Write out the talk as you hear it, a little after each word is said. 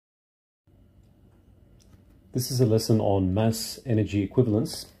This is a lesson on mass energy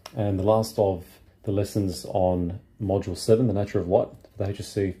equivalence and the last of the lessons on Module 7, the nature of light, the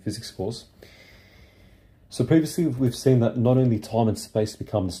HSC physics course. So previously we've seen that not only time and space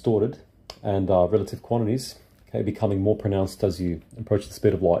become distorted and relative quantities, becoming more pronounced as you approach the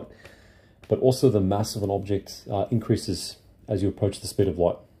speed of light, but also the mass of an object increases as you approach the speed of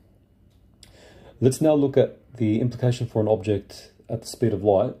light. Let's now look at the implication for an object at the speed of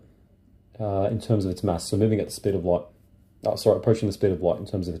light in terms of its mass. So moving at the speed of light, approaching the speed of light in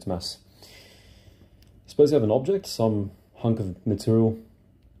terms of its mass. Suppose you have an object, some hunk of material,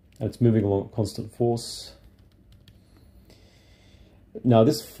 and it's moving along at constant force. Now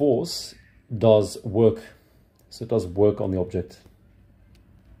this force does work, so it does work on the object.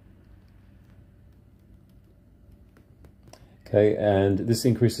 Okay, and this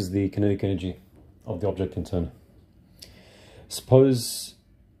increases the kinetic energy of the object in turn. Suppose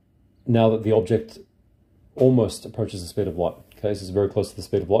now that the object almost approaches the speed of light, okay, this is very close to the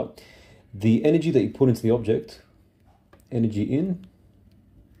speed of light, the energy that you put into the object, energy in,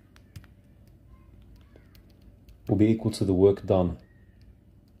 will be equal to the work done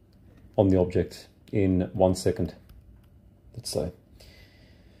on the object in 1 second, let's say.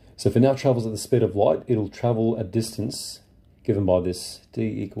 So if it now travels at the speed of light, it'll travel a distance given by this, d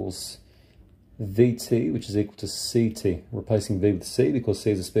equals vt, which is equal to ct, replacing v with c because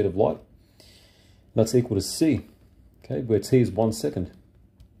c is the speed of light. That's equal to c, okay, where t is 1 second,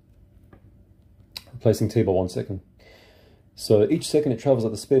 replacing t by 1 second. So each second it travels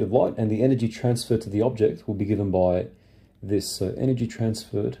at the speed of light, and the energy transferred to the object will be given by this. So energy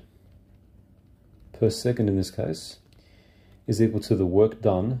transferred per second in this case is equal to the work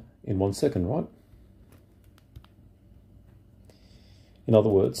done in 1 second, right? In other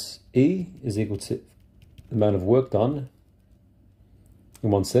words, E is equal to the amount of work done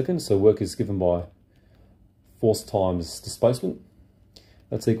in 1 second. So work is given by force times displacement.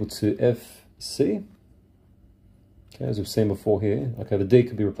 That's equal to Fc. Okay, as we've seen before here. Okay, the D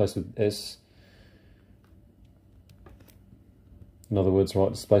could be replaced with S. In other words,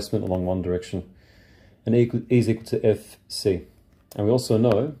 right, displacement along one direction. And E is equal to Fc. And we also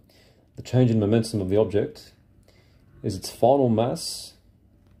know the change in momentum of the object is its final mass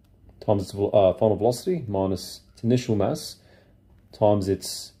times its final velocity minus its initial mass times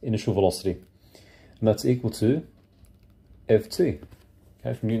its initial velocity. And that's equal to Ft,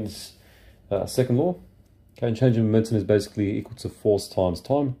 okay, from Newton's second law. Okay, and change in momentum is basically equal to force times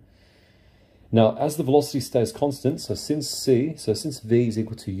time. Now, as the velocity stays constant, so since v is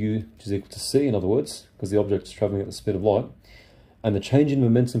equal to u, which is equal to c, in other words, because the object is traveling at the speed of light, and the change in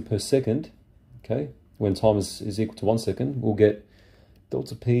momentum per second, okay, when time is equal to 1 second, we'll get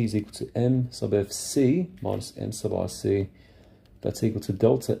delta p is equal to m sub fc minus m sub ic. That's equal to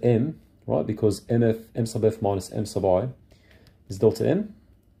delta m, right? Because m sub f minus m sub I is delta m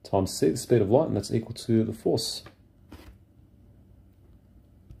times c, the speed of light, and that's equal to the force.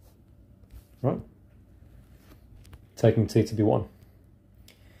 Right? Taking t to be 1.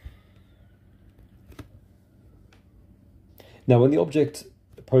 Now, when the object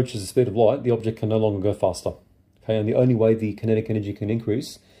approaches the speed of light, the object can no longer go faster. Okay, and the only way the kinetic energy can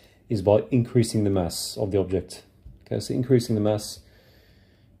increase is by increasing the mass of the object. Okay, so increasing the mass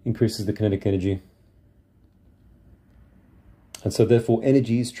increases the kinetic energy. And so therefore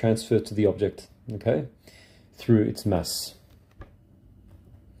energy is transferred to the object, okay, through its mass.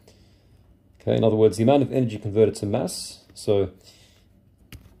 Okay, in other words, the amount of energy converted to mass, so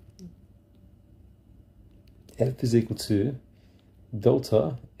F is equal to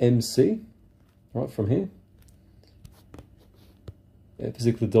delta mc, right, from here. F is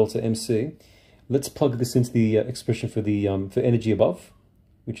equal to delta mc. Let's plug this into the expression for the for energy above,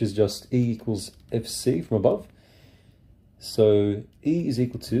 which is just E equals Fc from above. So E is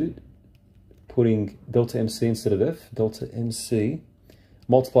equal to, putting delta mc instead of F, delta mc,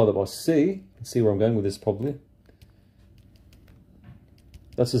 multiply that by C. You can see where I'm going with this probably.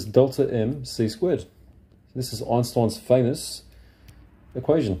 That's just delta mc squared. This is Einstein's famous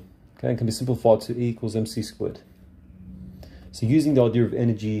equation, okay, and can be simplified to E equals mc squared. So using the idea of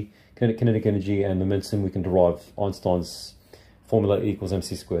energy, kinetic energy and momentum, we can derive Einstein's formula E equals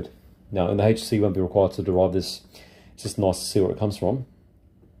mc squared. Now in the HSC you won't be required to derive this. It's just nice to see where it comes from.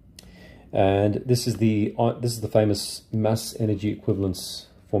 And this is the famous mass energy equivalence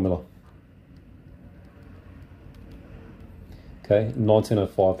formula. Okay,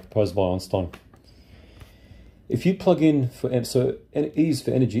 1905, proposed by Einstein. If you plug in for M, so E is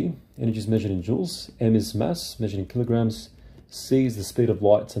for energy is measured in joules, M is mass, measured in kilograms, C is the speed of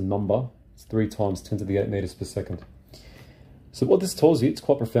light, it's a number, it's 3 times 10 to the 8 meters per second. So what this tells you, it's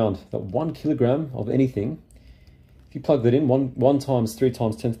quite profound, that 1 kilogram of anything If you plug that in, 1 times 3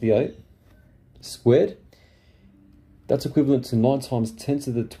 times 10 to the 8 squared, that's equivalent to 9 times 10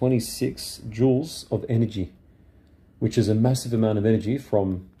 to the 26 joules of energy, which is a massive amount of energy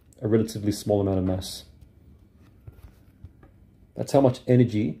from a relatively small amount of mass. That's how much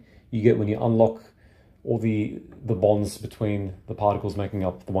energy you get when you unlock all the bonds between the particles making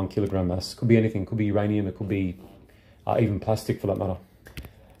up the 1 kilogram mass. Could be anything, could be uranium, it could be even plastic for that matter.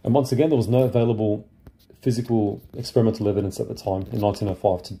 And once again, there was no available physical experimental evidence at the time in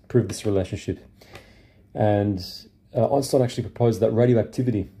 1905 to prove this relationship. And Einstein actually proposed that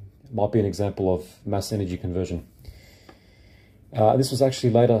radioactivity might be an example of mass energy conversion. This was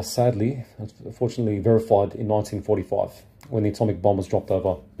actually later, sadly, unfortunately, verified in 1945 when the atomic bomb was dropped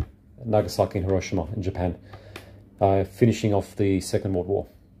over Nagasaki and Hiroshima in Japan, finishing off the Second World War.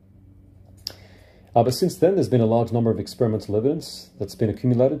 But since then, there's been a large number of experimental evidence that's been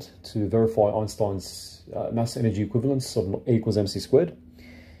accumulated to verify Einstein's mass energy equivalence of E equals mc squared.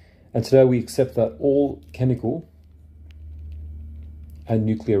 And today we accept that all chemical and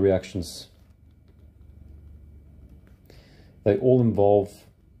nuclear reactions, they all involve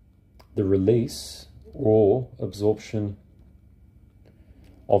the release or absorption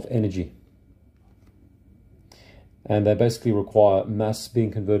of energy. And they basically require mass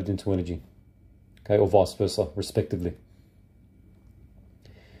being converted into energy. Okay, or vice versa, respectively.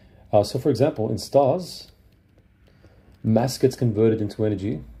 So for example, in stars, mass gets converted into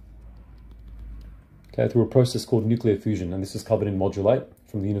energy, okay, through a process called nuclear fusion, and this is covered in Module 8,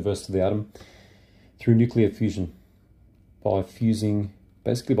 from the universe to the atom, through nuclear fusion, by fusing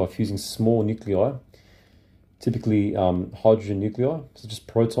small nuclei, typically hydrogen nuclei, so just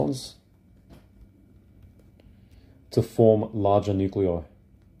protons, to form larger nuclei.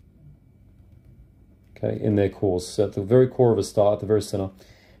 Okay, in their cores. So at the very core of a star, at the very center,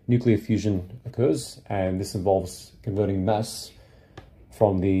 nuclear fusion occurs, and this involves converting mass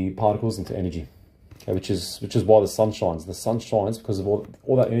from the particles into energy. Okay, which is why the sun shines. The sun shines because of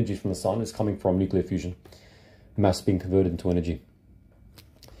all that energy from the sun is coming from nuclear fusion, mass being converted into energy.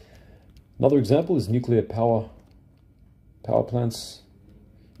 Another example is nuclear power plants,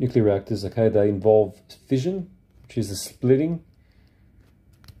 nuclear reactors. Okay, they involve fission, which is the splitting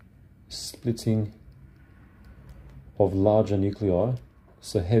of larger nuclei,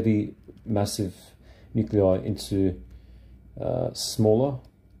 so heavy, massive nuclei into smaller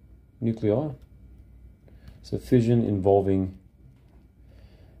nuclei. So fission involving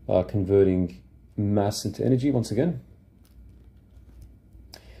converting mass into energy once again.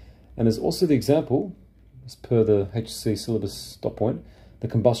 And there's also the example, as per the HSC syllabus dot point, the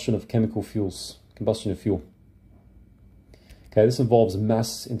combustion of chemical fuels, combustion of fuel. Okay, this involves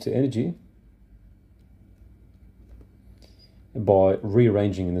mass into energy by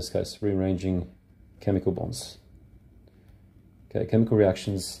rearranging, in this case, rearranging chemical bonds. Okay, chemical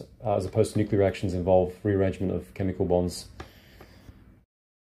reactions, as opposed to nuclear reactions, involve rearrangement of chemical bonds.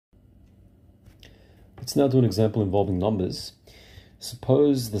 Let's now do an example involving numbers.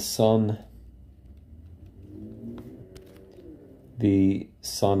 Suppose the sun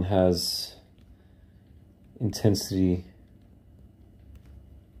has intensity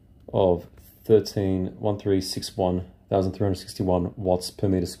of 1361 watts per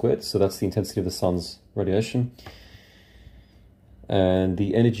meter squared. So that's the intensity of the sun's radiation. And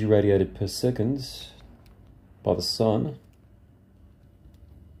the energy radiated per second by the sun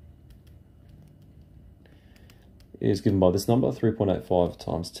is given by this number, 3.85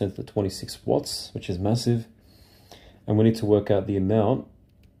 times 10 to the 26 watts, which is massive. And we need to work out the amount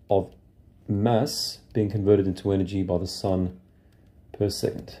of mass being converted into energy by the sun per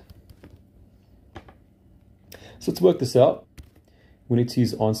second. So to work this out, we need to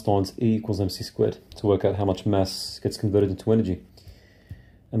use Einstein's E equals mc squared to work out how much mass gets converted into energy.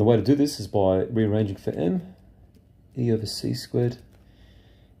 And the way to do this is by rearranging for m, E over c squared.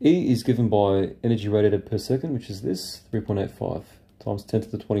 E is given by energy radiated per second, which is this, 3.85 times 10 to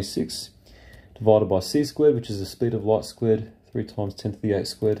the 26, divided by c squared, which is the speed of light squared, 3 times 10 to the 8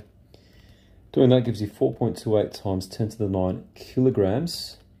 squared. Doing that gives you 4.28 times 10 to the 9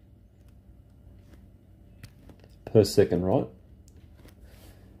 kilograms per second, right?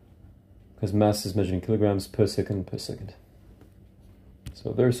 Because mass is measured in kilograms per second per second.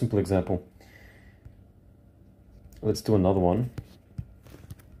 So a very simple example. Let's do another one.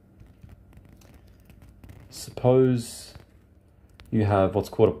 Suppose you have what's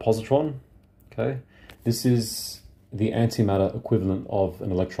called a positron, okay? This is the antimatter equivalent of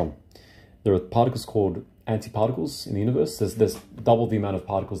an electron. There are particles called antiparticles in the universe. There's double the amount of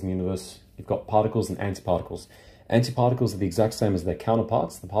particles in the universe. You've got particles and antiparticles. Antiparticles are the exact same as their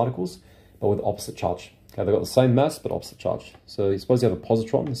counterparts, the particles, but with opposite charge. Okay, they've got the same mass but opposite charge. So suppose you have a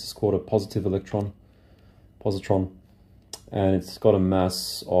positron. This is called a positive electron, positron, and it's got a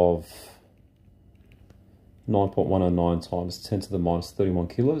mass of 9.109 times 10 to the minus 31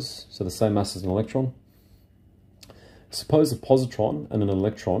 kilos. So the same mass as an electron. Suppose a positron and an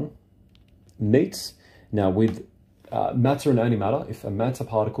electron meet. Now with matter and antimatter, if a matter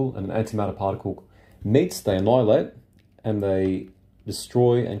particle and an antimatter particle meets, they annihilate and they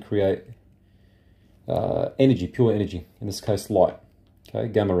destroy and create energy, pure energy, in this case light, okay,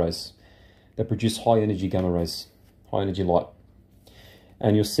 gamma rays. They produce high energy gamma rays, high energy light.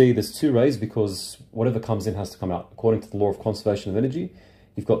 And you'll see there's two rays because whatever comes in has to come out. According to the law of conservation of energy,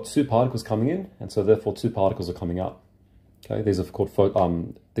 you've got two particles coming in, and so therefore two particles are coming out. Okay, these are called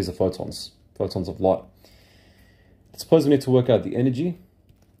photons, photons of light. Suppose we need to work out the energy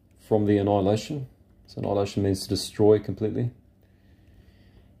from the annihilation. So annihilation means to destroy completely.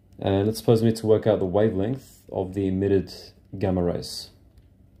 And let's suppose we need to work out the wavelength of the emitted gamma rays.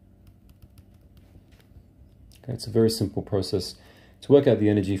 Okay, it's a very simple process. To work out the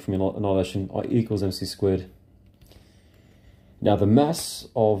energy from annihilation, I equals mc squared. Now the mass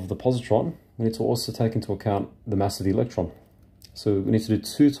of the positron, we need to also take into account the mass of the electron. So we need to do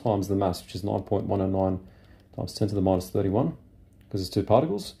 2 times the mass, which is 9.109 times 10 to the minus 31, because it's 2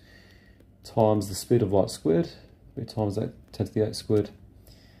 particles, times the speed of light squared, times that 10 to the 8 squared.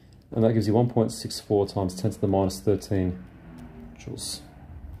 And that gives you 1.64 times 10 to the minus 13 joules.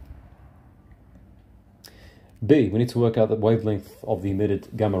 B, we need to work out the wavelength of the emitted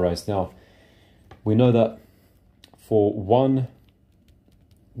gamma rays. Now, we know that for one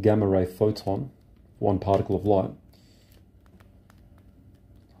gamma ray photon, one particle of light,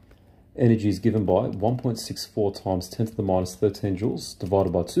 energy is given by 1.64 times 10 to the minus 13 joules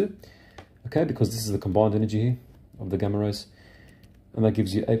divided by 2. Okay, because this is the combined energy here of the gamma rays. And that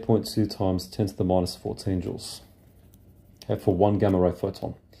gives you 8.2 times 10 to the minus 14 joules. Okay, for one gamma ray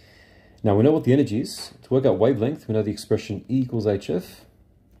photon. Now we know what the energy is. To work out wavelength, we know the expression E equals HF,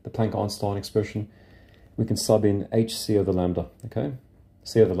 the Planck-Einstein expression. We can sub in HC over lambda, okay?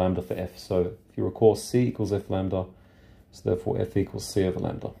 C over lambda for F. So if you recall, C equals F lambda, so therefore F equals C over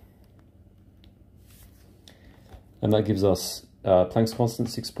lambda. And that gives us Planck's constant,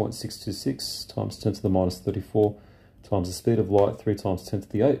 6.626 times 10 to the minus 34 times the speed of light, 3 times 10 to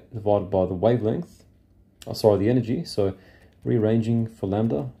the 8, divided by the wavelength, the energy. So rearranging for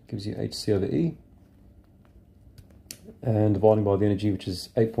lambda gives you hc over E, and dividing by the energy, which is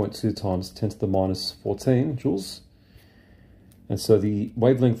 8.2 times 10 to the minus 14 joules. And so the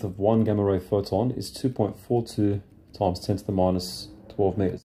wavelength of one gamma ray photon is 2.42 times 10 to the minus 12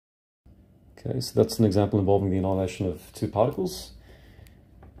 meters. Okay, so that's an example involving the annihilation of 2 particles.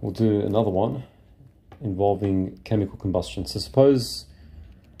 We'll do another one involving chemical combustion. So suppose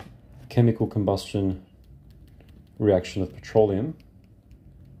chemical combustion reaction of petroleum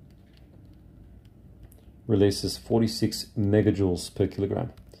releases 46 megajoules per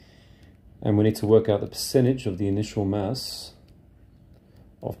kilogram. And we need to work out the percentage of the initial mass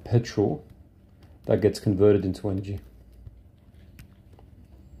of petrol that gets converted into energy.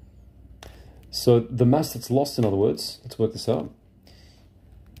 So the mass that's lost, in other words, let's work this out.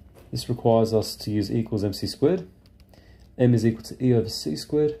 This requires us to use E equals mc squared. M is equal to E over c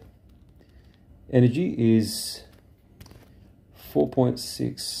squared. Energy is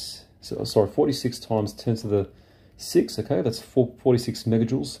 46 times 10 to the 6, okay, that's 46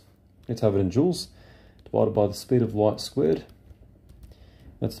 megajoules. Let's have it in joules, divided by the speed of light squared.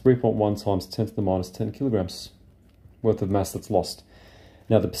 That's 3.1 times 10 to the minus 10 kilograms worth of mass that's lost.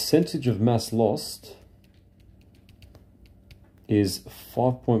 Now the percentage of mass lost is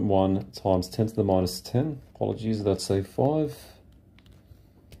 5.1 times 10 to the minus 10, apologies, that's say 5,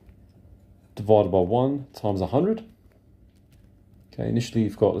 divided by 1 times 100. Okay, initially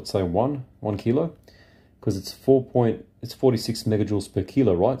you've got, let's say 1 kilo, because it's 46 megajoules per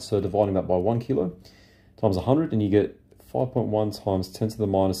kilo, right? So dividing that by 1 kilo times 100, and you get 5.1 times 10 to the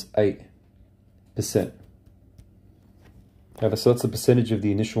minus 8%. Okay, so that's the percentage of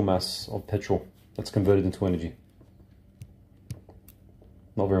the initial mass of petrol that's converted into energy.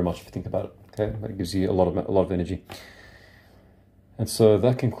 Not very much if you think about it. Okay, that gives you a lot of energy. And so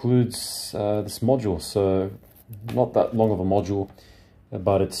that concludes this module. So not that long of a module,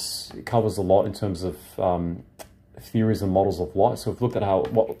 but it covers a lot in terms of theories and models of light. So we've looked at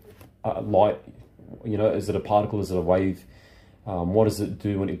what light, you know, is it a particle, is it a wave? What does it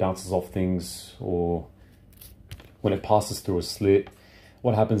do when it bounces off things, or when it passes through a slit?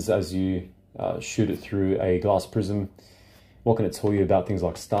 What happens as you shoot it through a glass prism? What can it tell you about things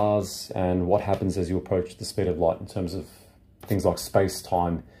like stars? And what happens as you approach the speed of light in terms of things like space,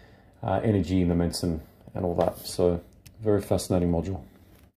 time, energy, momentum, and all that. So very fascinating module.